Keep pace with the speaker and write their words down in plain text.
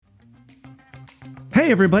Hey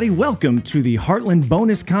everybody, welcome to the Heartland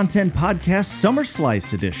Bonus Content Podcast Summer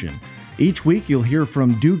Slice Edition. Each week you'll hear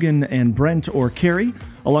from Dugan and Brent or Carrie,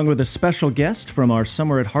 along with a special guest from our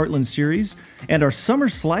Summer at Heartland series and our Summer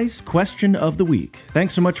Slice Question of the Week.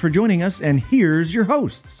 Thanks so much for joining us, and here's your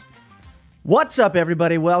hosts. What's up,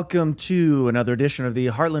 everybody? Welcome to another edition of the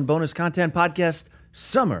Heartland Bonus Content Podcast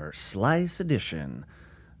Summer Slice Edition.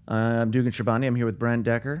 I'm Dugan Shabani. I'm here with Brent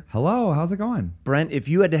Decker. Hello, how's it going? Brent, if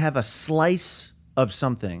you had to have a slice of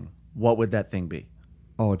something, what would that thing be?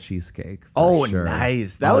 Oh, cheesecake. Oh, sure.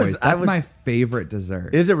 nice. That's my favorite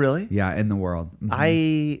dessert. Is it really? Yeah, in the world. Mm-hmm.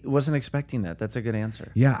 I wasn't expecting that. That's a good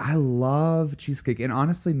answer. Yeah, I love cheesecake, and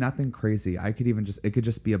honestly, nothing crazy. It could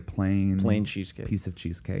just be a plain cheesecake piece of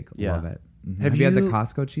cheesecake. Yeah. Love it. Mm-hmm. Have you had the you-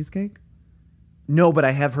 Costco cheesecake? No, but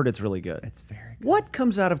I have heard it's really good. It's very good. What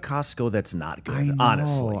comes out of Costco that's not good? I know,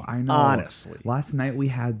 honestly. I know. Honestly. Last night we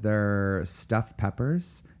had their stuffed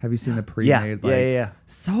peppers. Have you seen the Yeah, pre-made? yeah.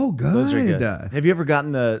 So good. Those are good. Have you ever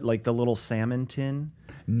gotten the little salmon tin?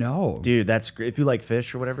 No. Dude, that's great. If you like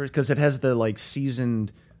fish or whatever, because it has the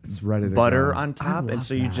seasoned It's ready to butter go. on I top, and love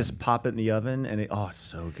so you that. just pop it in the oven, and it's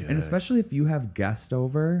so good. And especially if you have guests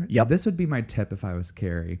over, Yep. this would be my tip if I was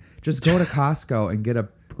Carrie. Just go to Costco and get a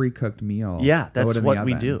pre-cooked meal. Yeah, throw that's it in the what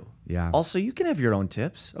we oven. do. Yeah. Also, you can have your own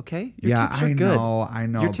tips, okay? Your Yeah, tips are I good. know, I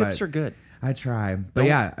know. Your tips but are good. I try. But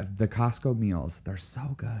yeah, the Costco meals, they're so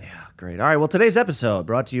good. Yeah, great. All right, well, today's episode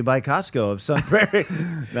brought to you by Costco of Sun Prairie.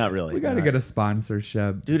 Not really. We got to get a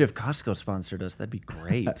sponsorship. Dude, if Costco sponsored us, that'd be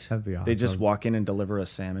great. That'd be They just awesome. walk in and deliver a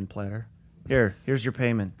salmon platter. Here's your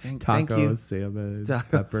payment. Thank you. Tacos, salmon,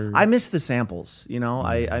 peppers. I miss the samples. You know,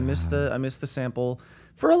 I miss the sample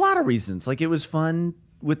for a lot of reasons. Like, it was fun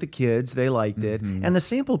with the kids; they liked it, and the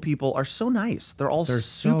sample people are so nice. They're They're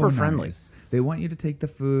super so friendly. nice. They want you to take the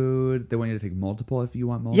food. They want you to take multiple if you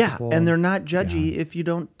want Yeah, multiple. and they're not judgy if you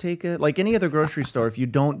don't take it. Like any other grocery store, if you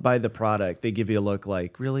don't buy the product, they give you a look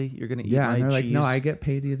like, "Really, you're gonna eat my and they're cheese?" like, no, I get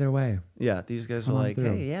paid either way. Yeah, these guys Come are on like,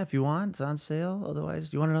 through. "Hey, yeah, if you want, it's on sale. Otherwise,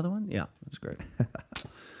 do you want another one?" Yeah, that's great.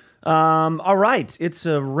 All right, it's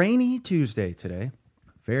a rainy Tuesday today.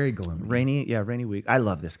 Very gloomy. Rainy week. I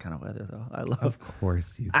love this kind of weather, though. Of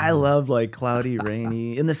course you do. I love like cloudy,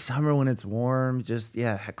 rainy. In the summer when it's warm, just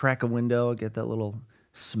crack a window, get that little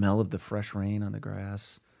smell of the fresh rain on the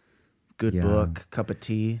grass. Good Yeah. book, cup of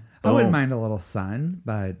tea. I wouldn't Boom. mind a little sun,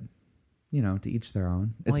 but to each their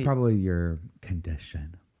own. It's Well, probably your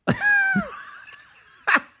condition.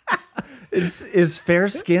 Is fair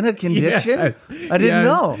skin a condition? Yes. I didn't Yes.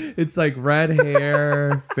 know. It's like red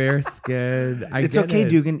hair, fair skin. It's okay,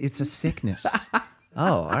 Dugan. It's a sickness.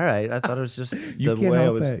 Oh, all right. I thought it was just You the can't way I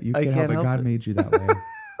help was. it. You I can't help it. God it. made you that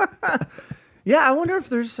way. Yeah, I wonder if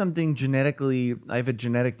there's something genetically. I have a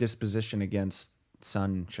genetic disposition against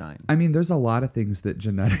sunshine. I mean, there's a lot of things that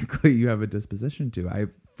genetically you have a disposition to.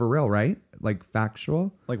 For real, right? Like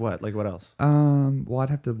factual. Like what? Like what else? Well, I'd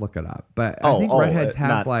have to look it up. But I think redheads have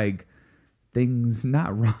not- like things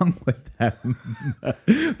not wrong with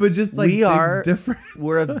them, but just like We things are- different.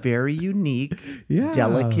 We're a very unique, Yeah.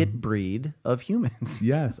 delicate breed of humans.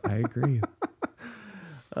 Yes, I agree.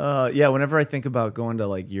 Yeah, whenever I think about going to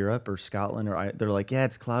like Europe or Scotland, they're like, yeah,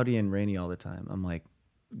 it's cloudy and rainy all the time. I'm like,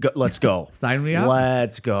 let's go. Sign me up.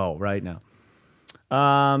 Let's go right now.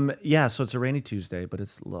 Yeah, so it's a rainy Tuesday, but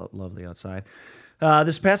it's lovely outside.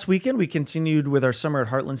 This past weekend, we continued with our Summer at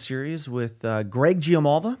Heartland series with Gregg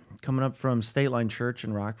Giamalva coming up from State Line Church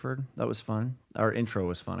in Rockford. That was fun. Our intro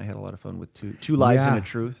was fun. I had a lot of fun with two lies and a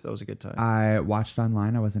truth. That was a good time. I watched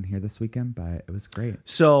online. I wasn't here this weekend, but it was great.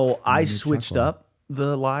 So I made me switched chuckle. up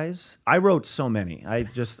the lies. I wrote so many. When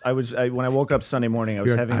I woke up Sunday morning, I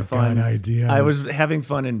was having I've fun. got ideas. I was having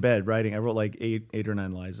fun in bed writing. I wrote like eight or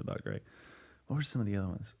nine lies about Gregg. What were some of the other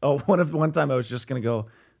ones? Oh, one time I was just gonna go,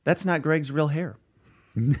 that's not Gregg's real hair.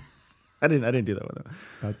 I didn't do that with him.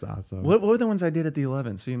 That's awesome. What were the ones I did at the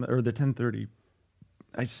 11? Or the 10:30?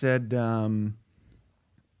 I said, do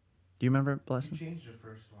you remember, Blessing? You changed the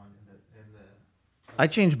first one in the I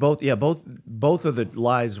changed both. Yeah, both of the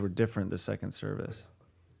lies were different the second service.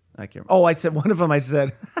 I can't remember. Oh, I said one of them. I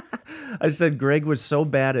said Gregg was so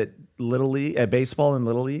bad at baseball in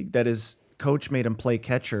Little League that his coach made him play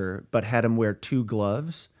catcher, but had him wear two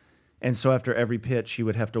gloves, and so after every pitch he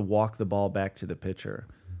would have to walk the ball back to the pitcher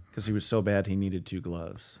because he was so bad he needed two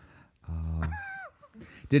gloves.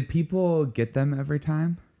 Did people get them every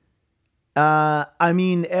time? I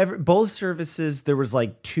mean, both services, there was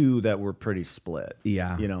like two that were pretty split.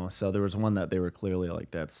 Yeah. So there was one that they were clearly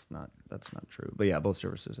like, that's not true. But yeah, both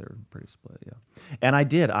services, they were pretty split, yeah. And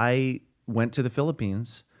I went to the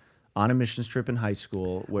Philippines on a missions trip in high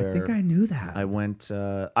school where I think I knew that. I went,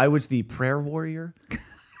 I was the prayer warrior.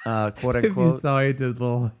 quote If you unquote. saw I did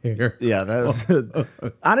little hair. Yeah, that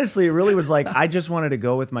was honestly, it really was like I just wanted to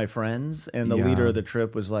go with my friends, and the leader Yeah. of the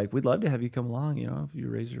trip was like, "We'd love to have you come along, if you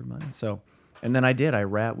raise your money." So, and then I did.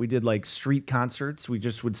 We did like street concerts. We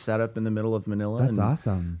just would set up in the middle of Manila. That's and,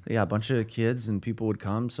 awesome. Yeah, a bunch of kids and people would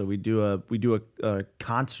come. So we do a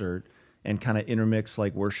concert and kind of intermix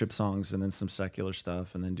like worship songs and then some secular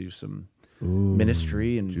stuff, and then do some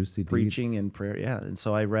ministry and juicy preaching deeds. and prayer. Yeah, and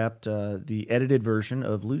so I rapped the edited version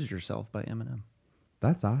of "Lose Yourself" by Eminem.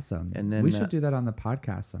 That's awesome. And then, we should do that on the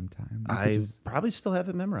podcast sometime. We could I just- probably still have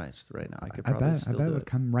it memorized right now. I could I probably bet. I still bet it do would it.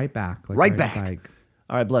 come right back. Like Right riding a back. bike.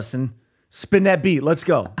 All right, Blessin, spin that beat. Let's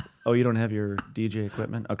go. Oh, you don't have your DJ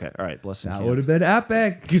equipment? Okay, all right, Blessin. That can't. would have been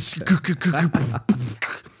epic.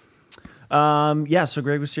 Yeah, so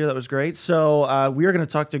Greg was here. That was great. So we are going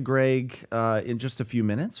to talk to Greg in just a few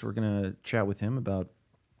minutes. We're going to chat with him about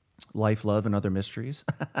life, love, and other mysteries.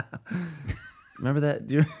 Remember that?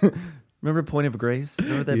 Do you remember Point of Grace?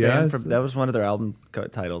 Remember that band? Yes. That was one of their album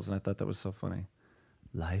titles, and I thought that was so funny.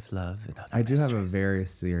 Life, love, and other I do have a mysteries. very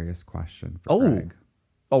serious question for Greg.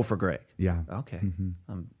 Oh, for Greg. Yeah. Okay. Mhm.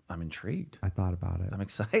 I'm intrigued. I thought about it. I'm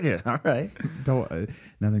excited. All right. Don't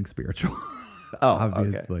nothing spiritual. Oh,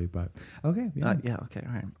 obviously, but okay. Yeah. Yeah. Okay.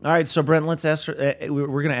 All right. All right. So, Brent, let's ask. We're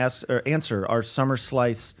going to ask or answer our summer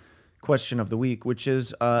slice question of the week, which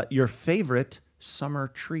is your favorite summer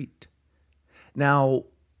treat. Now,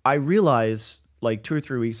 I realize like 2 or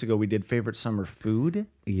 3 weeks ago we did favorite summer food,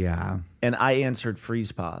 Yeah. and I answered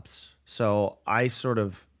freeze pops. So I sort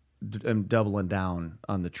of am doubling down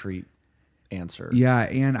on the treat answer. Yeah,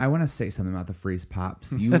 and I want to say something about the freeze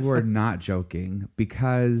pops. You were not joking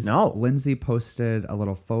because No. Lindsay posted a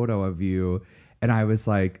little photo of you, and I was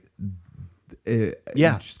like,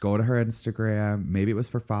 Yeah. just go to her Instagram. Maybe it was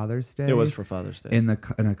for Father's Day. It was for Father's Day. in a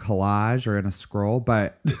collage or in a scroll,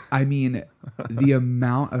 but I mean, the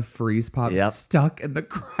amount of freeze pops Yep. stuck in the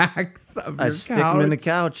cracks of I your stick them in the couch.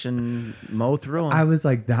 couch and mow through them. I was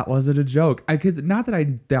like, that wasn't a joke. Because not that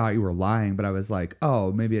I thought you were lying, but I was like,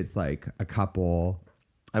 oh, maybe it's like a couple.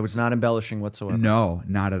 I was not embellishing whatsoever. No,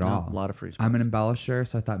 not at all. A lot of freeze I'm pops. an embellisher,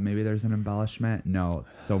 so I thought maybe there's an embellishment. No,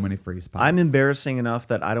 so many freeze pops. I'm embarrassing enough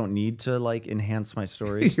that I don't need to like enhance my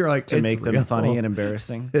stories You're like, to "It's make them real." funny and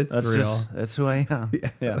embarrassing. It's that's real. That's who I am.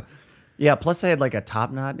 Yeah. Plus, I had like a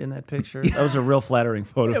top knot in that picture. That was a real flattering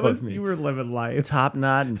photo of me. You were living life. Top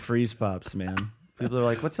knot and freeze pops, man. People are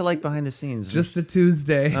like, "What's it like behind the scenes?" Just a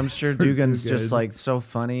Tuesday. I'm sure for Dugan's Dugan. just like so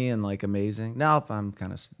funny and like amazing. Nope, I'm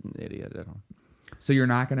kind of an idiot. I don't. So you're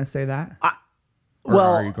not gonna say that? Or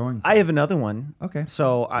Well, are you going to? I have another one. Okay.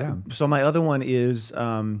 So Yeah. so my other one is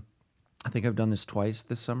I think I've done this twice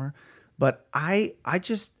this summer, but I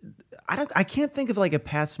can't think of like a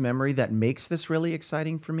past memory that makes this really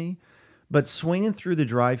exciting for me. But swinging through the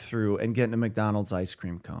drive-through and getting a McDonald's ice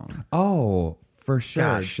cream cone, Oh, for sure.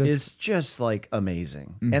 gosh, is just like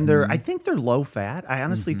amazing. And I think they're low fat. I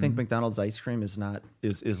honestly think McDonald's ice cream is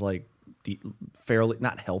like fairly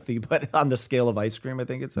not healthy, but on the scale of ice cream, I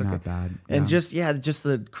think it's okay. Not bad. And yeah. just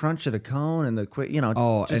the crunch of the cone and the quick,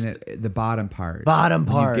 Oh, just and the bottom part. bottom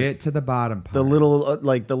When part. You get to the bottom part. the little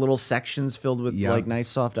the little sections filled with Yep. like nice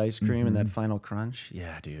soft ice cream and that final crunch.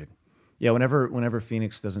 Yeah, dude. Yeah, whenever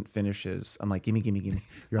Phoenix doesn't finish his, I'm like, gimme.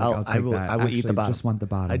 You're like, I'll take I will that. eat the Actually, bottom. just want the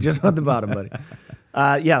bottom. I just want the bottom, buddy.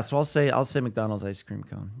 Yeah, so I'll say McDonald's ice cream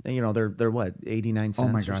cone. And, they're what, 89 cents Oh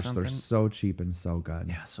my or gosh, something? they're so cheap and so good.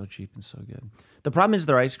 Yeah, so cheap and so good. The problem is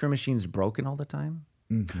their ice cream machine's broken all the time.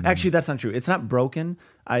 Mhm. Actually, that's not true. It's not broken.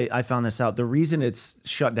 I found this out. The reason it's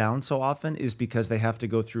shut down so often is because they have to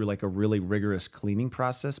go through like a really rigorous cleaning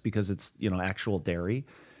process because it's, actual dairy.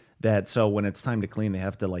 So when it's time to clean, they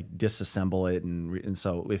have to like disassemble it. And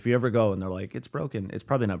so if you ever go and they're like, it's broken, it's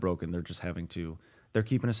probably not broken. They're just they're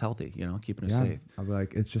keeping us healthy, keeping us Yeah. safe. I'll be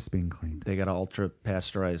like, it's just being cleaned. They got to ultra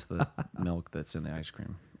pasteurize the milk that's in the ice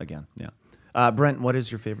cream again. Yeah. Brent, what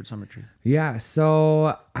is your favorite summer treat? Yeah,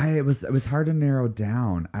 so it was hard to narrow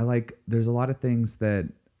down. There's a lot of things that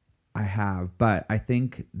I have, but I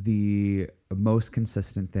think the most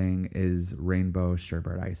consistent thing is rainbow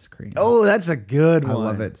sherbet ice cream. Oh, that's a good I one.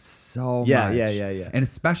 love it so Yeah, much. yeah. And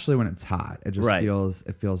especially when it's hot. It just Right.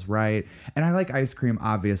 feels right. And I like ice cream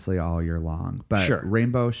obviously all year long, but Sure.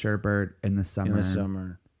 rainbow sherbet in the summer, In the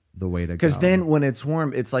summer. the way to go. Because then when it's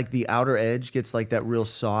warm, it's like the outer edge gets like that real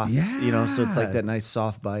soft, so it's like Yeah. that nice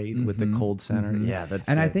soft bite with the cold center. mhm. Yeah, that's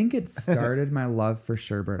And I good. think it started, my love for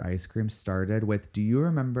sherbet ice cream started with, do you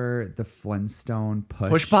remember the Flintstone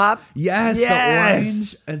Push Pop? Yes, Yes! the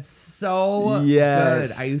orange. It's so Yes.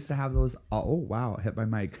 good. I used to have those. Oh, wow, I hit my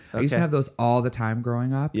mic. I used to Okay. have those all the time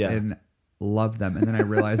growing up. Yeah. And Love them. And then I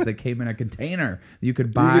realized they came in a container. You could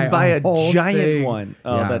You buy, could buy a whole giant thing. one.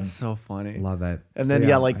 Oh, Yeah. that's so funny. Love it. And So, then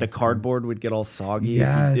yeah, like the ice cream. cardboard would get all soggy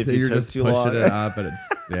Yeah, if so you you're took just too pushing long. it up, and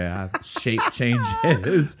it's shape changes.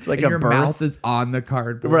 It's like and a your birth. mouth is on the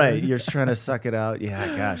cardboard. Right, you're just trying to suck it out.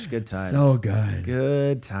 Yeah, gosh, good times. So good.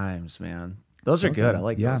 Good times, man. Those are So good. good. I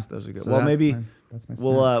like Yeah. those. Those are good. So Well, that's maybe that's my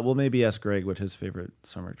snack. we'll maybe ask Greg what his favorite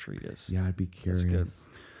summer treat is. Yeah, I'd be curious. good.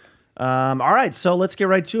 All right, so let's get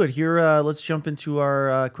right to it. Here, let's jump into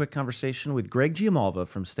our quick conversation with Greg Giamalva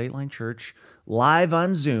from State Line Church, live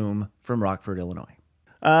on Zoom from Rockford, Illinois.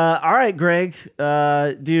 All right, Greg,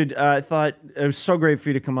 dude, I thought it was so great for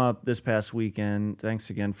you to come up this past weekend. Thanks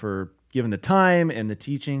again for giving the time and the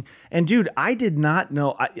teaching. And dude, I did not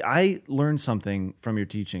know. I learned something from your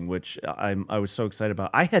teaching, which I was so excited about.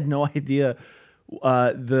 I had no idea.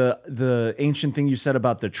 The ancient thing you said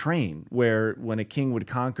about the train, where when a king would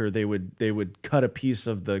conquer, they would cut a piece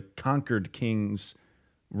of the conquered king's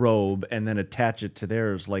robe and then attach it to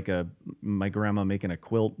theirs, like my grandma making a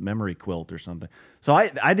memory quilt or something. So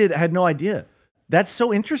I had no idea. That's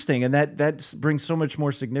so interesting, and that brings so much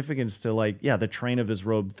more significance to the train of his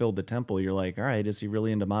robe filled the temple. You're like, all right, is he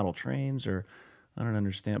really into model trains, or I don't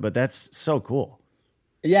understand, but that's so cool.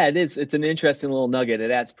 Yeah, it is. It's an interesting little nugget.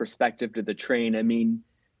 It adds perspective to the train. I mean,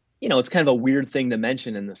 it's kind of a weird thing to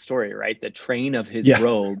mention in the story, right? The train of his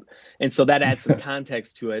robe. And so that adds some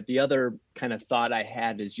context to it. The other kind of thought I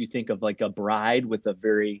had is you think of like a bride with a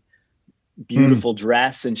very beautiful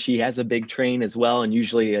dress, and she has a big train as well. And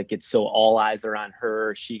usually it's so all eyes are on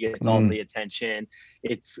her. She gets all the attention.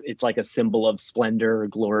 It's like a symbol of splendor or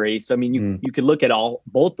glory. So, I mean, you could look at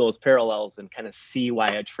both those parallels and kind of see why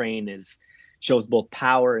a train shows both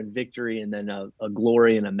power and victory, and then a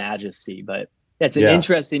glory and a majesty. But that's an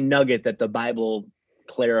interesting nugget that the Bible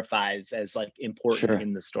clarifies as like important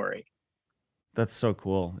in the story. That's so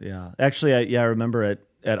cool. Yeah. Actually, I remember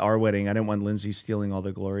at our wedding, I didn't want Lindsay stealing all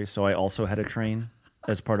the glory, so I also had a train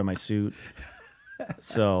as part of my suit.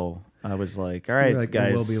 So I was like, all right,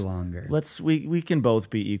 guys, it will be longer. We can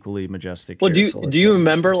both be equally majestic. Well, here, do you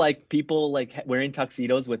remember like people like wearing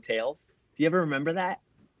tuxedos with tails? Do you ever remember that?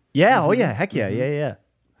 Yeah. Oh yeah. Heck yeah. Yeah.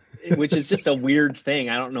 Which is just a weird thing.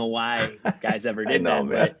 I don't know why guys ever did that,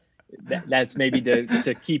 but that's maybe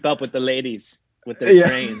to keep up with the ladies with their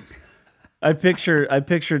trains. I pictured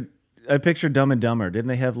Dumb and Dumber. Didn't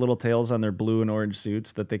they have little tails on their blue and orange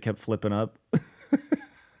suits that they kept flipping up?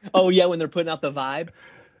 Oh yeah, when they're putting out the vibe.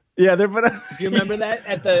 Yeah, they're putting. Do you remember that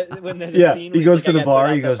at the scene? He goes to the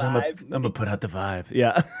bar. He goes, I'm I'm gonna put out the vibe.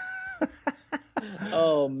 Yeah.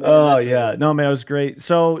 Oh man. Oh yeah. No man, it was great.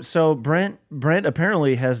 So Brent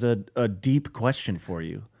apparently has a deep question for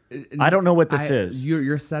you. I don't know what this is.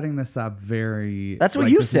 You're setting this up very. That's what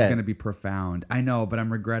you this said. Is going to be profound. I know, but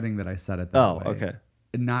I'm regretting that I said it that way. Oh, okay.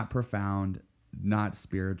 Not profound, not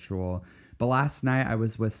spiritual. But last night I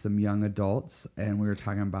was with some young adults, and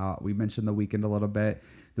we mentioned the weekend a little bit.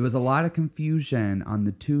 There was a lot of confusion on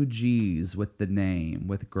the 2 G's with the name,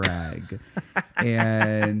 with Gregg.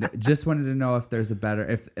 And just wanted to know if there's a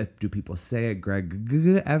better, if do people say it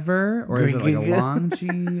Gregg ever? Or is it like a long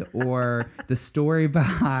G? Or the story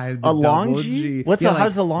behind the a long double G?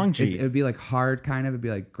 How's a long G? It would be like hard kind of. It'd be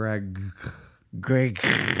like Gregg.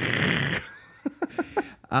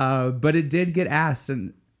 But it did get asked,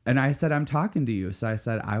 and I said, I'm talking to you. So I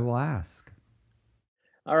said, I will ask.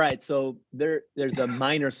 All right, so there's a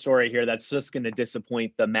minor story here that's just going to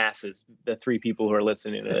disappoint the masses, the 3 people who are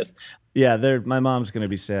listening to this. Yeah, my mom's going to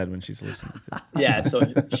be sad when she's listening to it. Yeah, so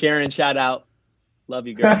Sharon, shout out. Love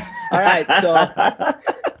you, girl. All right, so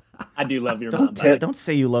I do love your mom. Don't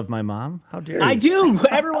say you love my mom. How dare you? I do.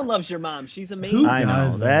 Everyone loves your mom. She's amazing. I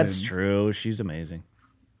know. That's true. She's amazing.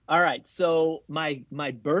 All right, so my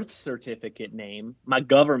birth certificate name, my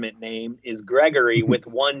government name is Gregory with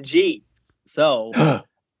 1 G. So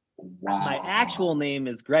my actual name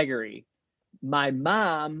is Gregory. My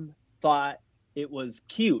mom thought it was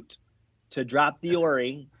cute to drop the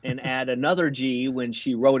Ori and add another G when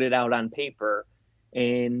she wrote it out on paper.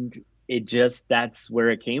 And that's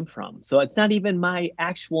where it came from. So it's not even my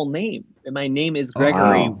actual name. My name is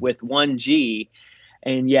Gregory with 1 G.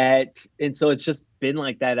 And so it's just been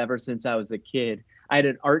like that ever since I was a kid. I had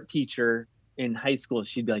an art teacher in high school.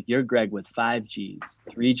 She'd be like, you're Greg with 5 G's,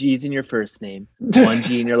 3 G's in your first name, 1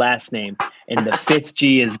 G in your last name. And the 5th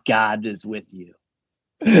G is God is with you.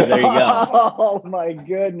 So there you go. Oh my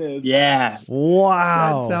goodness. Yeah.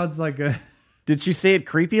 Wow. That sounds like a... Did she say it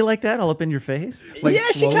creepy like that, all up in your face? Like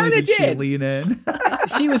yeah, she kind of She did. lean in.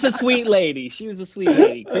 She was a sweet lady.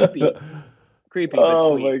 Creepy. But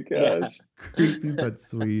oh sweet. my gosh. Yeah. Creepy but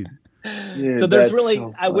sweet. Dude, So there's that's really,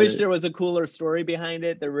 so I wish funny. there was a cooler story behind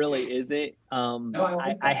it. There really isn't.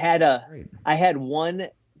 like I that. Great. had one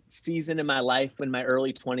season in my life in my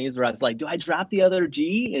early 20s where I was like, do I drop the other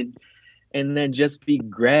G and then just be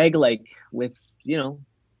Greg, like with,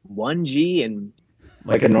 one G and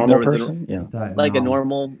Like a there normal was person? Yeah. a No.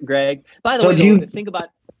 normal Greg. By the So way, do though, you- think about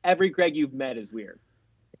every Greg you've met is weird.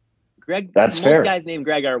 Greg, That's most fair. guys named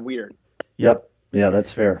Greg are weird. Yep. Yeah,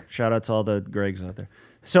 that's fair. Shout out to all the Greggs out there.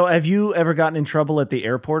 So have you ever gotten in trouble at the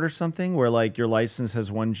airport or something where like your license has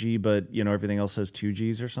 1G, but everything else has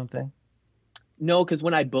 2Gs or something? No, because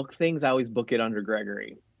when I book things, I always book it under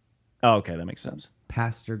Gregory. Oh, okay. That makes sense.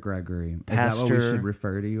 Pastor Gregory. Is that what we Pastor- should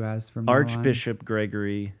refer to you as from now on? Archbishop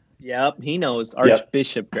Gregory. Yep, he knows.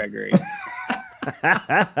 Archbishop Gregory.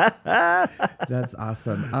 That's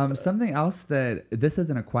awesome. Something else that this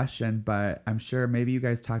isn't a question, but I'm sure maybe you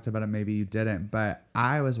guys talked about it, maybe you didn't. But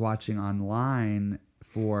I was watching online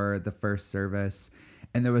for the first service,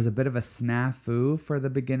 and there was a bit of a snafu for the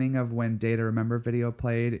beginning of when Data Remember video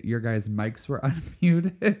played. Your guys' mics were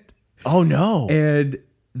unmuted. Oh, no. And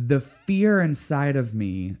the fear inside of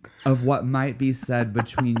me of what might be said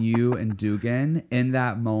between you and Dugan in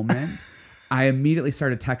that moment, I immediately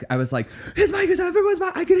started I was like, his mic is everyone's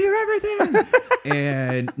mic. I can hear everything.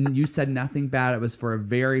 And you said nothing bad. It was for a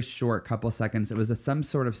very short couple seconds. It was some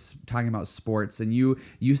sort of talking about sports. And you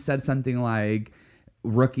said something like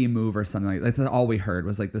rookie move or something like that. That's all we heard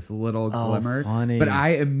was like this little glimmer. Funny. But I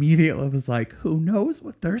immediately was like, who knows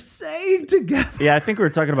what they're saying together? Yeah, I think we were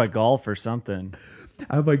talking about golf or something.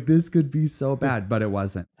 I'm like, this could be so bad, but it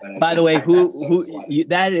wasn't. By the way,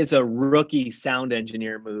 that is a rookie sound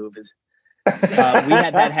engineer move. We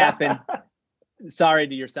had that happen. Sorry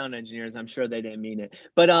to your sound engineers. I'm sure they didn't mean it.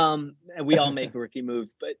 But we all make rookie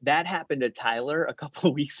moves. But that happened to Tyler a couple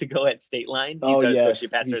of weeks ago at State Line. He's our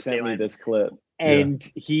associate pastor he at sent State me Line. this clip. And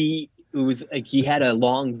he had a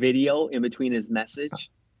long video in between his message.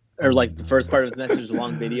 Or like the first part of his message was a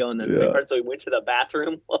long video, and then the second part. So he went to the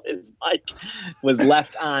bathroom while his mic was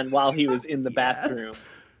left on while he was in the bathroom.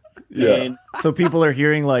 Yeah. And So people are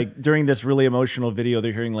hearing like during this really emotional video,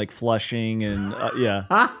 they're hearing like flushing and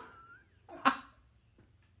yeah.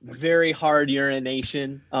 very hard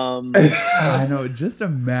urination. I know. Just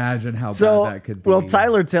imagine how So, bad that could be. well,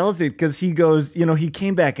 Tyler tells it because he goes, he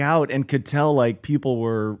came back out and could tell like people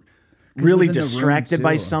were really was in the room, distracted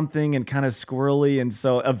by too. something and kind of squirrely. And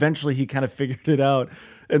so eventually he kind of figured it out.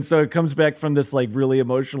 And so it comes back from this like really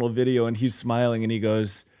emotional video and he's smiling and he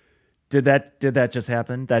goes, Did that just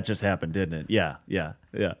happen? That just happened, didn't it? Yeah.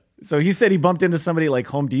 So he said he bumped into somebody like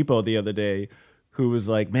Home Depot the other day who was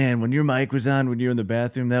like, man, when your mic was on, when you were in the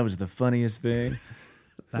bathroom, that was the funniest thing.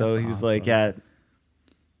 So That's he's like, awesome. yeah,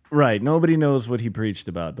 right. Nobody knows what he preached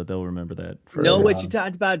about, but they'll remember that. Know forever. what you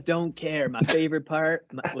talked about? Don't care. My favorite part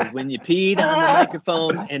was when you peed on the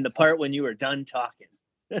microphone and the part when you were done talking.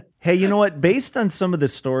 Hey, you know what? Based on some of the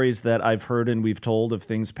stories that I've heard and we've told of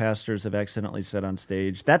things pastors have accidentally said on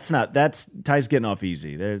stage, that's Ty's getting off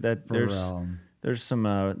easy. There's some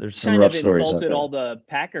Kind rough of stories out insulted there. all the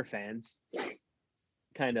Packer fans.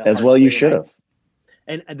 Kind of As well you should have.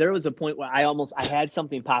 And there was a point where I had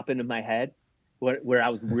something pop into my head where I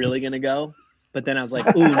was really gonna go, but then I was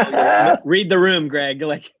like, "Ooh, no, read the room, Greg.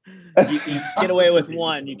 Like, you get away with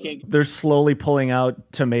one. You can't." They're slowly pulling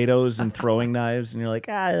out tomatoes and throwing knives, and you're like,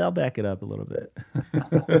 I'll back it up a little bit.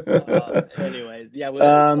 Anyways, yeah.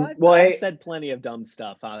 Hey- I've said plenty of dumb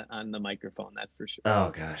stuff on the microphone. That's for sure.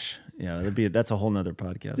 Oh gosh, yeah, that's a whole nother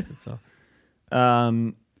podcast itself.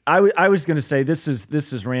 I was gonna say this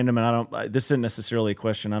is random, and this isn't necessarily a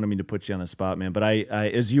question. I don't mean to put you on the spot, man, but I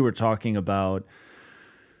as you were talking about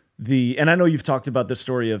and I know you've talked about the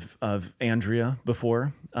story of Andrea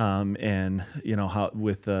before, and how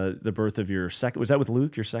with the birth of your second, was that with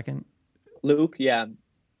Luke, your second? Luke, yeah.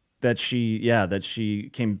 That she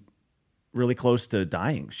came really close to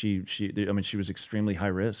dying. She was extremely high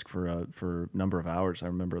risk for a number of hours. I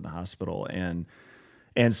remember in the hospital,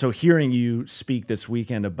 and so hearing you speak this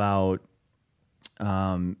weekend about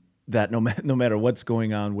that no matter what's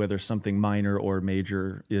going on, whether something minor or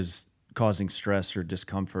major is causing stress or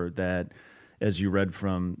discomfort, that as you read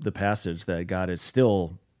from the passage, that God is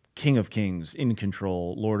still King of Kings, in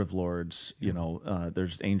control, Lord of Lords.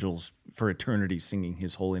 There's angels for eternity singing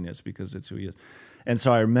His holiness because it's who He is. And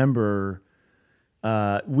so I remember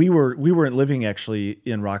we weren't living actually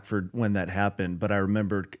in Rockford when that happened, but I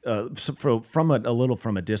remembered from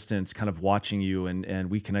a distance, kind of watching you, and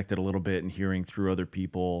we connected a little bit and hearing through other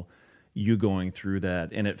people you going through that,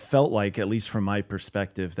 and it felt like, at least from my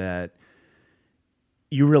perspective, that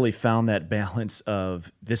you really found that balance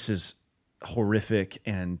of this is horrific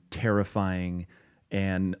and terrifying,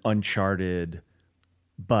 and uncharted,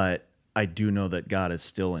 but I do know that God is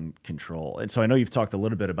still in control. And so I know you've talked a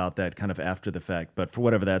little bit about that kind of after the fact, but for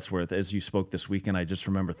whatever that's worth, as you spoke this weekend, I just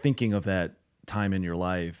remember thinking of that time in your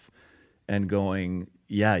life and going,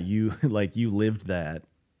 yeah, you like you lived that.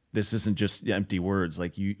 This isn't just empty words.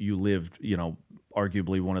 Like you lived,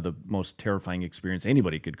 arguably one of the most terrifying experience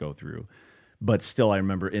anybody could go through. But still, I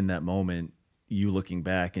remember in that moment, you looking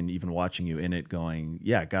back and even watching you in it going,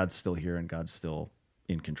 yeah, God's still here and God's still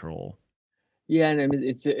in control. Yeah, and I mean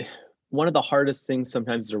it's one of the hardest things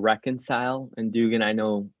sometimes to reconcile. And Dugan, I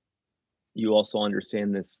know you also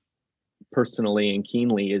understand this personally and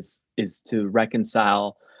keenly is to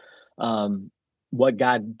reconcile what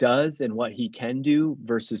God does and what he can do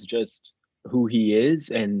versus just who he is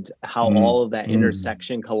and how all of that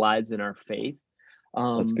intersection collides in our faith.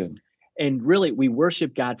 That's good. And really, we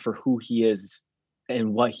worship God for who he is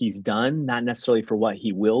and what he's done, not necessarily for what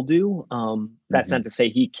he will do. That's not to say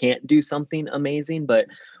he can't do something amazing, but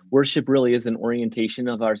worship really is an orientation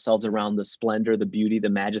of ourselves around the splendor, the beauty, the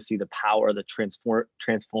majesty, the power, the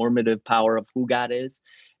transformative power of who God is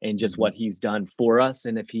and just what he's done for us.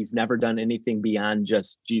 And if he's never done anything beyond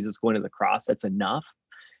just Jesus going to the cross, that's enough.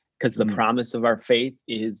 Because the promise of our faith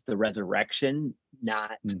is the resurrection,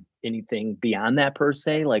 not anything beyond that per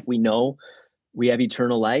se. Like we know we have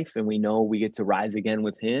eternal life and we know we get to rise again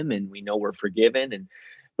with him and we know we're forgiven.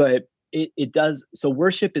 But it does. So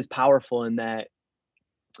worship is powerful in that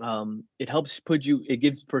it helps it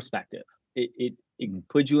gives perspective. It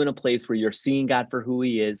puts you in a place where you're seeing God for who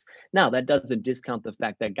he is. Now, that doesn't discount the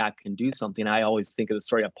fact that God can do something. I always think of the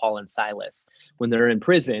story of Paul and Silas when they're in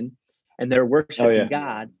prison and they're worshiping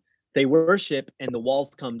God. They worship and the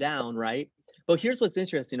walls come down, right? But here's what's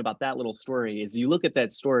interesting about that little story is you look at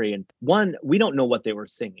that story and one, we don't know what they were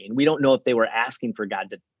singing. We don't know if they were asking for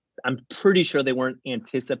God to, I'm pretty sure they weren't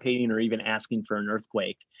anticipating or even asking for an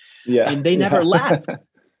earthquake. Yeah. And they never left.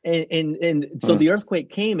 And so the earthquake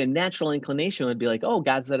came and natural inclination would be like, oh,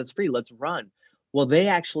 God set us free. Let's run. Well, they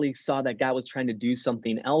actually saw that God was trying to do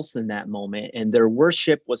something else in that moment. And their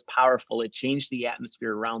worship was powerful. It changed the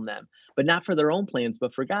atmosphere around them, but not for their own plans,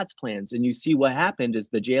 but for God's plans. And you see what happened is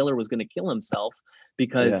the jailer was going to kill himself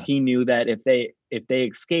because he knew that if they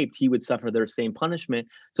escaped, he would suffer their same punishment.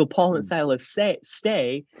 So Paul and Silas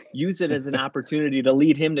stay, use it as an opportunity to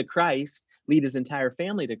lead him to Christ, lead his entire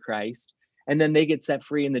family to Christ. And then they get set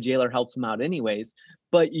free and the jailer helps them out anyways.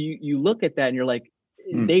 But you look at that and you're like,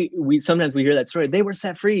 sometimes we hear that story. They were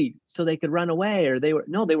set free so they could run away, or they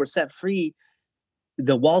were set free.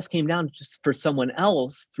 The walls came down just for someone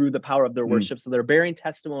else through the power of their worship. So they're bearing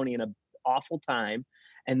testimony in an awful time.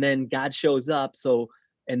 And then God shows up.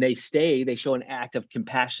 And they show an act of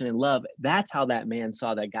compassion and love. That's how that man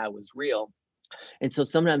saw that God was real. And so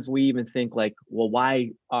sometimes we even think like, well, why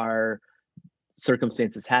are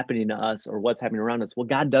circumstances happening to us or what's happening around us? Well,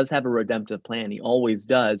 God does have a redemptive plan. He always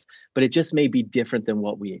does, but it just may be different than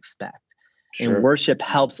what we expect. Sure. And worship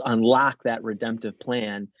helps unlock that redemptive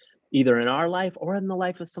plan, either in our life or in the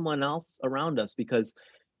life of someone else around us. Because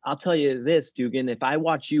I'll tell you this, Dugan, if I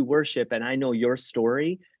watch you worship and I know your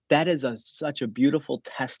story, that is such a beautiful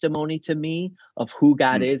testimony to me of who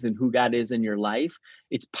God is and who God is in your life.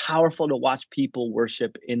 It's powerful to watch people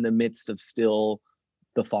worship in the midst of still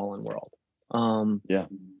the fallen world.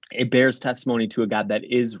 It bears testimony to a God that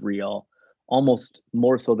is real, almost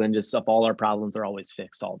more so than just if all our problems are always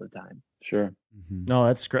fixed all the time. Sure. No,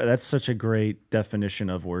 that's great. That's such a great definition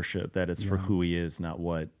of worship, that it's for who he is, not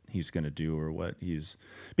what he's going to do or what he's,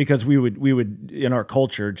 because we would in our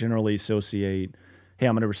culture generally associate, hey,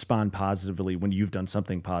 I'm going to respond positively when you've done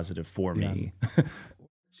something positive for me.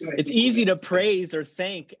 It's easy to praise or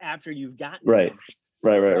thank after you've gotten right.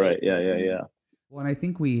 something. Right. Yeah. Well, and I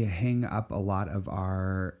think we hang up a lot of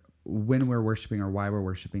when we're worshiping or why we're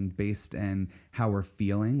worshiping based in how we're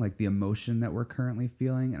feeling, like the emotion that we're currently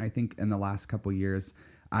feeling. And I think in the last couple of years,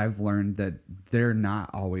 I've learned that they're not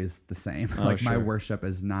always the same. My worship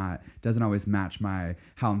doesn't always match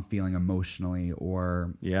how I'm feeling emotionally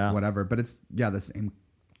or whatever. But it's the same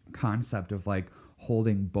concept of like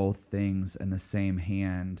holding both things in the same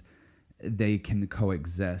hand. They can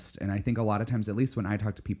coexist. And I think a lot of times, at least when I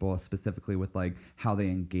talk to people specifically with like how they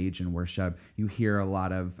engage in worship, you hear a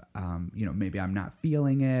lot of, maybe I'm not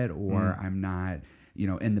feeling it or I'm not,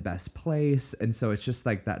 in the best place. And so it's just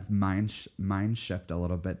like that mind shift a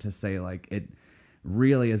little bit to say like, it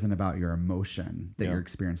really isn't about your emotion that you're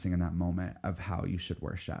experiencing in that moment of how you should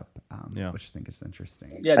worship, which I think is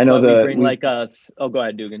interesting. Yeah, I know we bring like us. Oh, go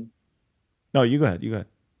ahead, Dugan. No, you go ahead.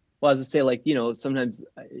 Well, I was to say, sometimes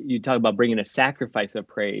you talk about bringing a sacrifice of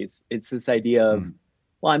praise. It's this idea of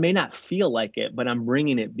well, I may not feel like it, but I'm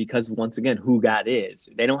bringing it because, once again, who God is.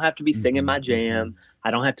 They don't have to be singing my jam.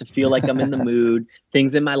 I don't have to feel like I'm in the mood.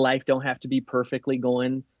 Things in my life don't have to be perfectly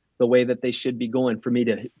going the way that they should be going for me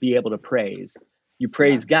to be able to praise. You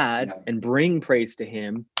praise God and bring praise to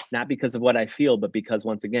him, not because of what I feel, but because,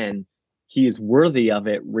 once again, he is worthy of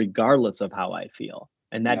it regardless of how I feel.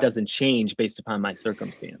 And that doesn't change based upon my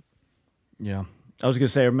circumstance. Yeah. I was going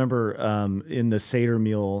to say, I remember in the Seder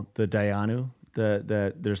meal, the Dayanu,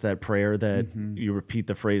 that there's that prayer that you repeat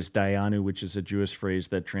the phrase Dayanu, which is a Jewish phrase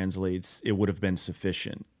that translates, it would have been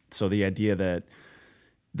sufficient. So the idea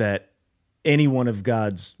that any one of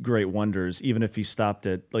God's great wonders, even if he stopped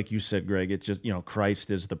at, like you said, Greg, it's just, Christ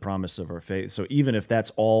is the promise of our faith. So even if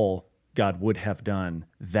that's all God would have done,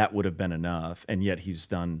 that would have been enough. And yet he's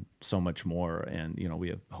done so much more. And, we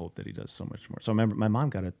have hope that he does so much more. So I remember my mom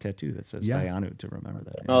got a tattoo that says Dayanu to remember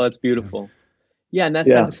that. Oh, that's beautiful. Yeah. And that's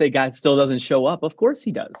not to say God still doesn't show up. Of course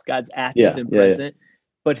he does. God's active and present,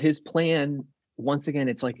 but his plan, once again,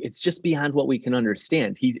 it's just beyond what we can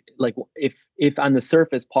understand. He, like, if on the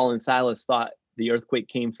surface, Paul and Silas thought the earthquake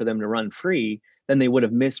came for them to run free, then they would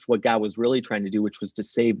have missed what God was really trying to do, which was to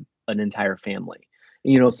save an entire family.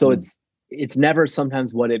 So it's never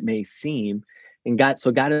sometimes what it may seem. And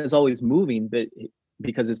God is always moving, but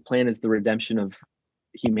because his plan is the redemption of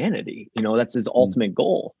humanity, that's his ultimate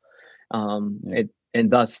goal. And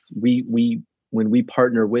thus when we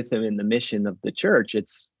partner with him in the mission of the church,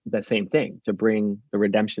 it's the same thing, to bring the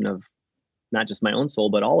redemption of not just my own soul,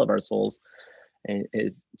 but all of our souls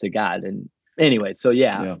is to God. And anyway, so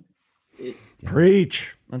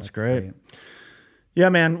preach. That's great. Yeah,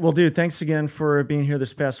 man. Well, dude, thanks again for being here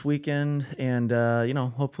this past weekend. And,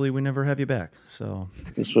 hopefully we never have you back. So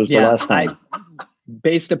this was the last time.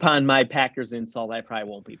 Based upon my Packers insult, I probably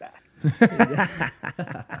won't be back.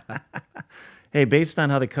 Hey, based on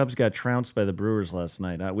how the Cubs got trounced by the Brewers last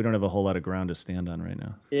night, we don't have a whole lot of ground to stand on right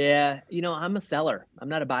now. Yeah. I'm a seller. I'm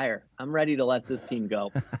not a buyer. I'm ready to let this team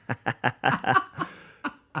go.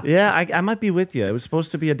 Yeah, I might be with you. It was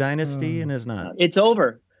supposed to be a dynasty and is not. It's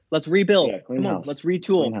over. Let's rebuild. Yeah, Come on, let's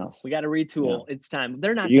retool. We got to retool. Yeah. It's time.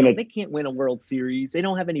 They're not. They can't win a World Series. They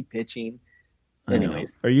don't have any pitching.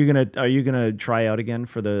 Anyways, are you gonna try out again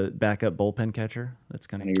for the backup bullpen catcher? That's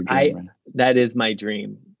kind of your dream. That is my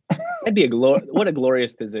dream. That'd be what a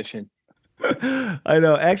glorious position. I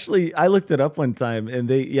know. Actually, I looked it up one time, and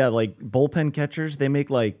like bullpen catchers, they make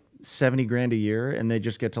like $70,000 a year, and they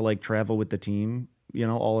just get to like travel with the team,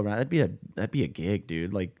 all around. That'd be a gig,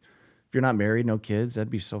 dude. Like, if you're not married, no kids, that'd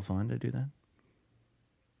be so fun to do that.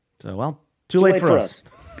 So, well, too late for us.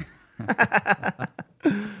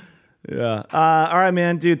 Yeah. All right,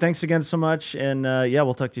 man, dude. Thanks again so much, and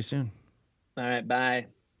we'll talk to you soon. All right. Bye.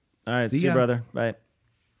 All right. See you, brother. Bye.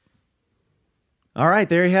 All right,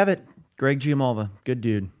 there you have it. Gregg Giamalva, good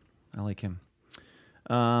dude. I like him.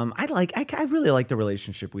 I really like the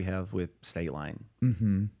relationship we have with State Line.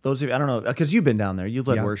 Mm-hmm. Those of you, I don't know, because you've been down there. You've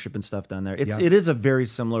led worship and stuff down there. It is a very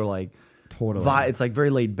similar totally vibe. It's like very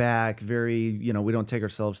laid back, very, we don't take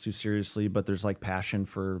ourselves too seriously, but there's like passion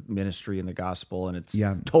for ministry and the gospel, and it's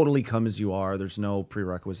totally come as you are. There's no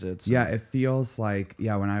prerequisites. Yeah, it feels like,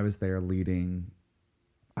 when I was there leading,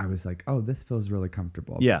 I was like, oh, this feels really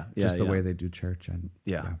comfortable. Yeah. Just the way they do church. And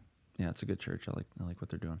yeah, it's a good church. I like what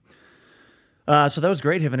they're doing. So that was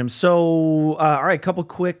great having him. So, all right, couple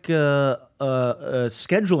quick scheduling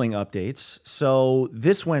updates. So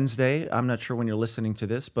this Wednesday, I'm not sure when you're listening to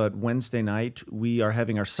this, but Wednesday night, we are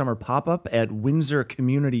having our summer pop-up at Windsor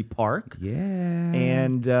Community Park. Yeah.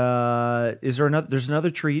 And there's another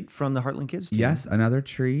treat from the Heartland Kids team. Yes, another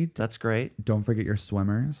treat. That's great. Don't forget your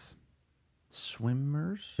swimmers.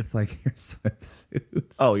 Swimmers? It's like your swimsuits.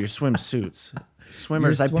 Oh, your swimsuits.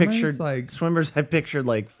 Swimmers, I pictured like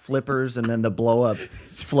flippers and then the blow up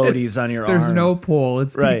floaties on your arm. There's no pool.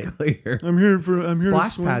 It's pretty clear. I'm here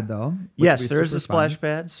splash pad though. Yes, there is a splash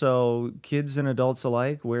pad. So kids and adults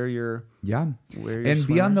alike, wear your and swimmers.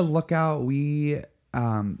 Be on the lookout. We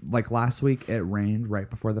like last week it rained right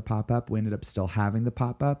before the pop up. We ended up still having the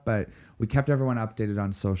pop up, but we kept everyone updated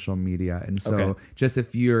on social media. And so just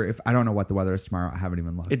if I don't know what the weather is tomorrow, I haven't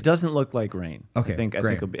even looked. It doesn't look like rain. Okay, I think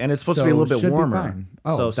great. it'll be, and it's supposed to be a little bit warmer.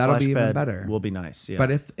 Oh, so that'll be even better. Will be nice. Yeah.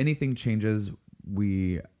 But if anything changes,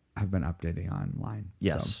 we have been updating online.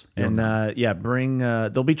 Yes. So bring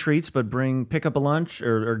there'll be treats, but pick up a lunch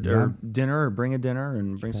or dinner, or bring a dinner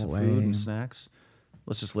and bring some food and snacks.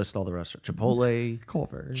 Let's just list all the restaurants: Chipotle,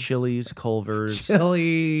 Culver's. Chili's, Culver's,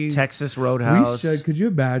 Chili's. Texas We Roadhouse. should. Could you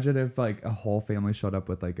imagine if like a whole family showed up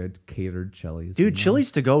with like a catered Chili's? Dude,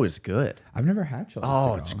 Chili's to go is good. I've never had Chili's.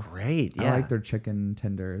 Oh, to it's go. great. I Yeah. like their chicken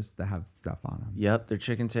tenders that have stuff on them. Yep, their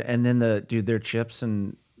chicken and then their chips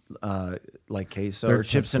and like queso Their or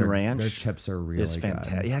chips and are- ranch. Their chips are really is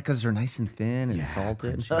fantastic. good. Yeah, because they're nice and thin and Yeah,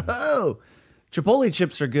 salted. crunchy. Oh, Chipotle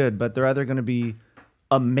chips are good, but they're either going to be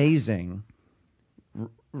amazing,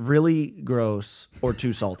 really gross, or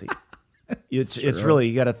too salty. It's really,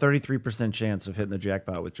 you got a 33% chance of hitting the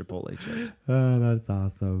jackpot with Chipotle chips. Oh, that's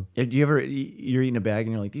awesome. You're eating a bag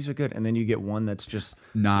and you're like, these are good, and then you get one that's just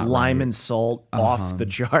Not lime right. and salt off the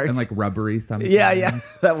charts And like rubbery sometimes. Yeah.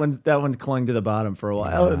 That one clung to the bottom for a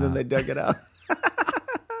while, and then they dug it out.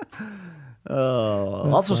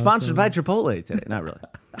 Also sponsored by Chipotle today. Not really.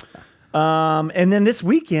 And then this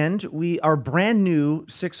weekend, our brand new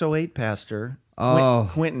 608 pastor,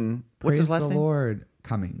 Quentin. What's his last Praise the name? Lord.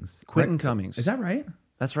 Cummings. Quentin Right? Cummings. Is that right?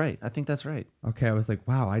 That's right. I think that's right. Okay, I was like,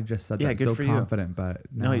 wow, I just said Yeah, that good so for you. confident, but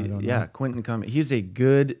no, I don't know. Quentin Cummings. He's a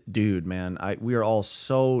good dude, man. We are all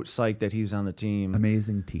so psyched that he's on the team.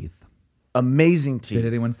 Amazing teeth. Amazing team. Did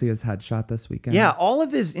anyone see his headshot this weekend? Yeah, all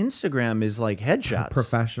of his Instagram is like headshots.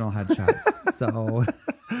 Professional headshots.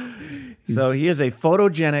 So he is a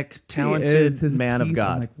photogenic, He talented is. His man of teeth,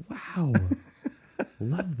 God. I'm like, wow.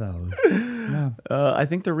 Love those. Yeah. I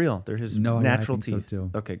think they're real. They're his natural I think teeth. so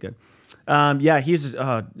too. Okay, good. He's.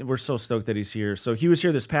 We're so stoked that he's here. So he was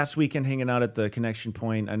here this past weekend, hanging out at the Connection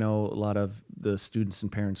Point. I know a lot of the students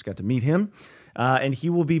and parents got to meet him, and he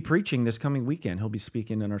will be preaching this coming weekend. He'll be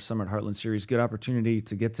speaking in our Summer at Heartland series. Good opportunity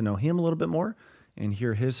to get to know him a little bit more and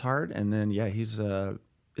hear his heart. And then, he's.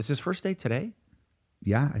 It's his first day today.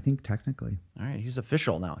 Yeah, I think technically. All right, he's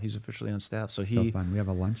official now. He's officially on staff. So So fun. We have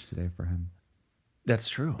a lunch today for him. That's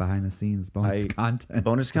true. Behind the scenes, bonus content.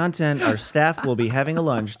 Bonus content. Our staff will be having a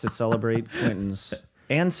lunch to celebrate Quentin's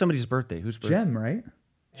and somebody's birthday. Whose birthday? Jim, right?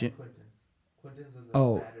 Jim. Quentin's was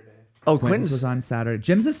Oh. on Saturday. Oh, Quentin's Quentin's was on Saturday.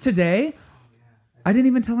 Jim's is today? I didn't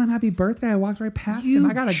even tell him happy birthday. I walked right past him.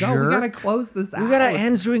 I gotta go. We gotta jerk. close this out. We gotta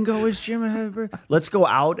end so we can go. Is Jim a happy birthday? Let's go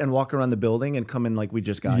out and walk around the building and come in like we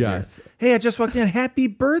just got Yes. here. Hey, I just walked in. Happy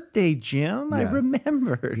birthday, Jim. I Yes.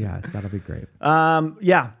 remembered. Yes, that'll be great.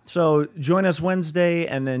 So join us Wednesday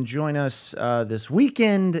and then join us this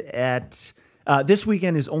weekend at. This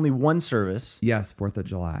weekend is only one service. Yes, 4th of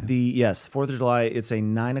July. 4th of July. It's a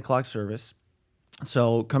 9:00 service.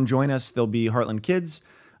 So come join us. There'll be Heartland Kids.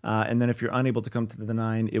 And then if you're unable to come to the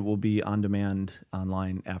 9, it will be on demand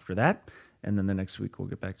online after that. And then the next week we'll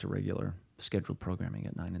get back to regular scheduled programming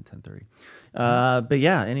at 9 and 10:30. But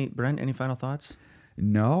yeah, Brent, any final thoughts?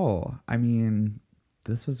 No, I mean,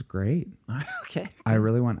 this was great. Okay. I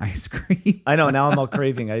really want ice cream. I know, now I'm all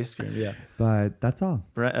craving ice cream. Yeah. But that's all.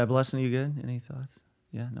 Brent, Blessing, you good? Any thoughts?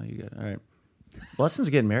 Yeah, no, you good. All right. Blessing's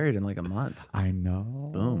getting married in like a month. I know.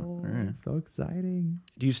 Boom. All right. So exciting.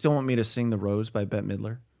 Do you still want me to sing The Rose by Bette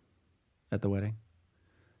Midler at the wedding?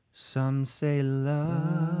 Some say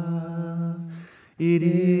love, it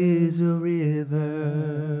is a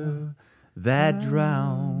river that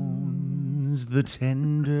drowns the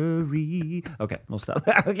tender reed. Okay, we'll stop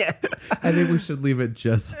there. Okay. I think we should leave it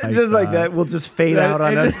just like Just like that. We'll just fade out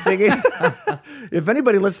on us just- singing. If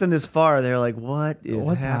anybody listened this far, they're like, what is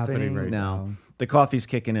What's happening happening right now? The coffee's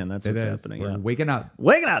kicking in. That's It what's is. happening. We're Yeah. waking up.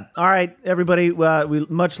 Waking up. All right, everybody. We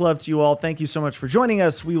much love to you all. Thank you so much for joining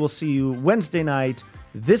us. We will see you Wednesday night,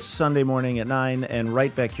 this Sunday morning at 9, and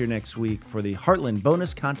right back here next week for the Heartland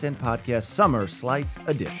Bonus Content Podcast Summer Slice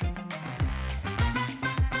Edition.